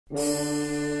Bank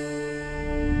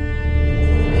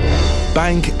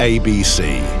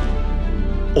ABC.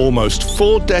 Almost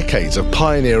 4 decades of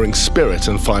pioneering spirit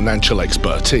and financial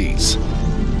expertise.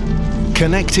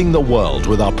 Connecting the world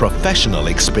with our professional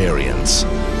experience.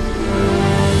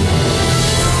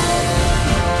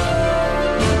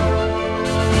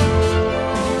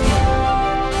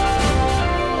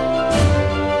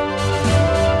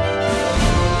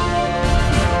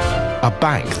 A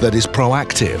bank that is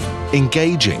proactive,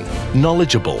 engaging,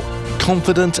 knowledgeable,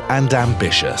 confident and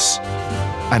ambitious.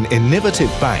 An innovative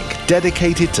bank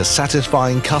dedicated to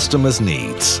satisfying customers'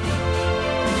 needs.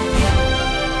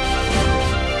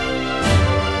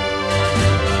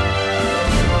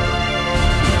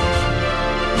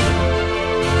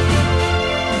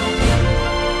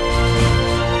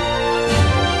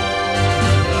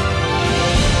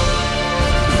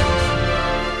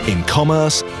 In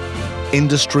commerce,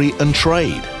 industry and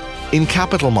trade, in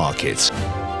capital markets,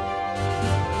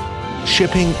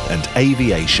 shipping and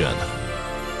aviation.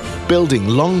 Building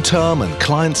long-term and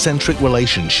client-centric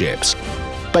relationships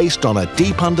based on a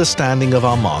deep understanding of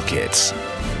our markets.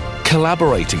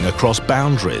 Collaborating across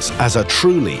boundaries as a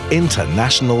truly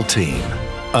international team.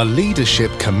 A leadership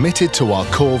committed to our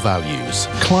core values,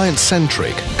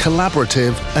 client-centric,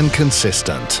 collaborative and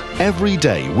consistent. Every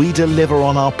day we deliver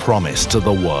on our promise to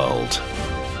the world.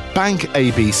 Bank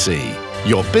ABC,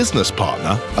 your business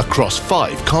partner across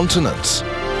 5 continents.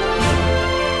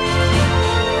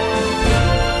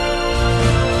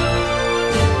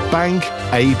 Bank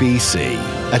ABC,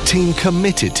 a team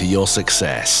committed to your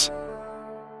success.